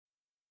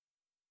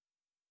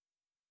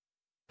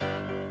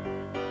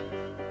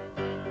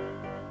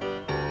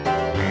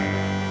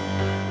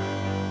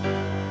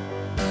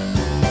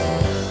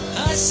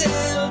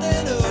sailed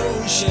an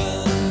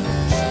ocean,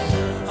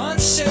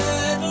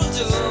 unsettled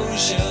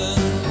ocean,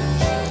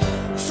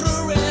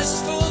 through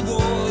restful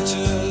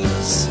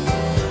waters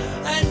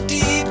and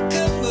deep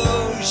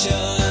commotion,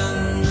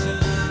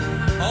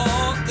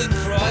 often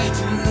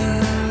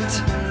frightened,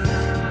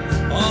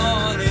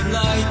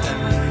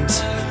 unenlightened.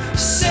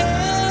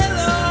 Sail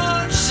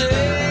on,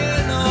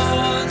 sail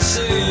on,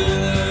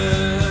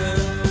 sailor.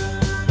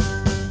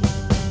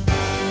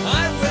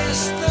 I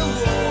rest the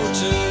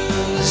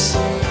waters,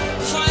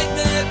 fight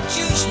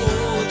Neptune's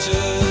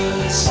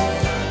waters,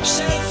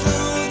 sail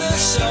through the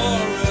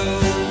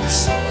sorrows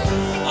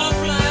of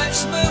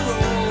life's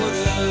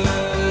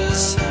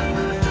marauders,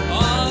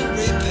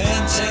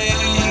 unrepenting,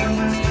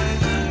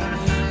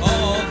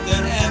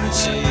 often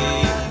empty.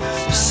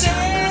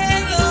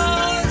 Sail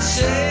on,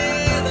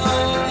 sail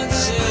on,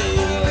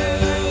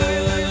 sailor.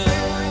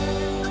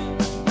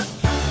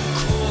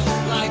 Caught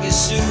like a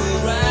sewer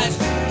rat,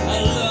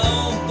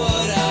 alone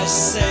but I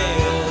sail.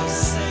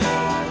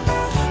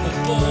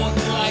 Born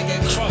like a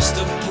crust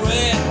of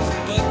bread,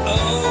 but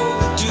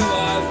oh, do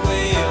I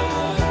wail.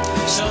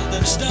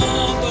 Seldom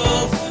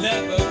stumble,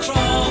 never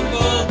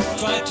crumble,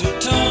 try to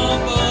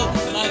tumble,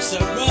 life's a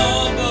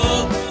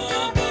rumble.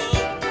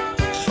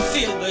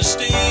 Feel the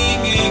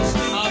stinging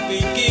I've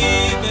been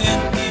given,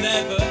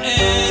 never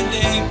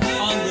ending,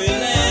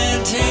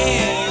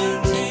 unrelenting.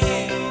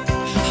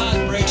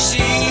 Heartbreak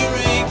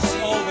searing,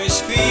 always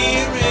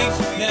fearing,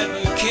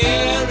 never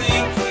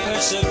caring,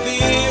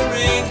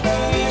 persevering.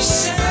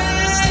 Sail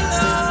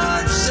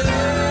on,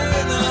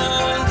 sail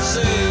on,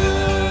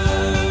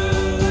 sailor.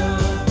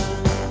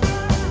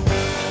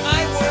 I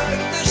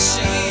work the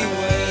sea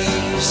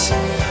waves,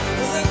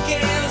 the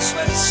gales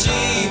swept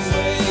sea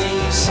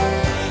waves,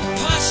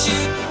 past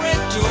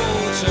shipwrecked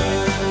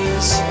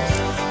daughters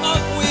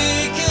of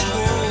wicked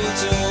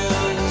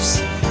waters,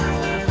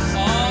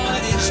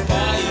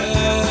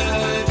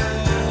 uninspired,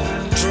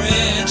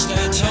 drenched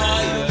and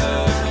tired.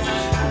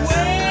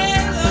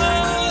 Wail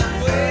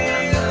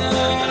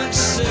on,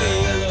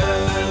 sailor.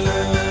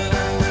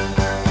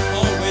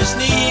 Always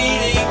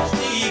needing,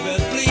 even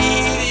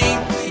bleeding,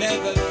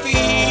 never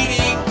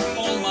feeding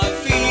all my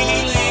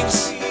feelings.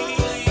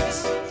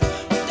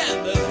 Damn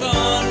the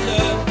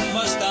thunder,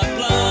 must I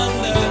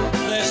blunder?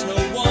 There's no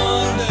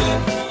wonder,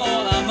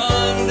 all I'm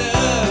under.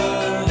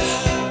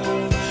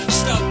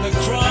 Stop the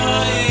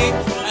crying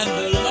and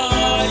the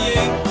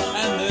lying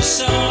and the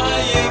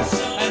sighing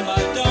and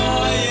my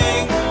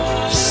dying.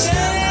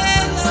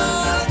 Sail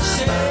on,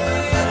 sail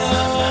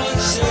on,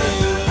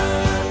 sailor.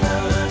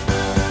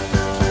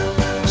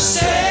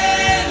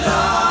 Sail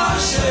on,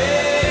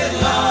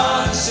 sail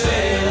on,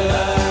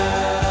 sailor.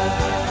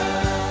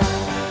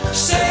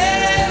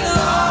 Sail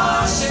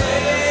on,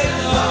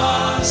 sail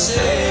on,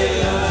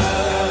 sailor.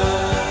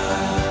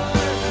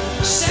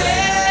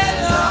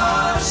 Sail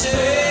on,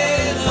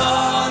 sail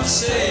on,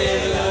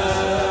 sailor.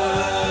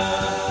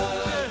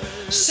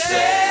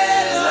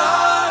 Sail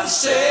on,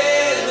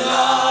 sail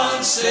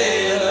on,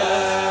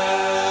 sailor.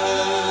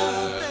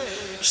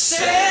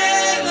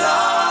 Sail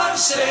on,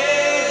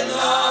 sail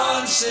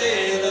on,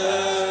 sailor.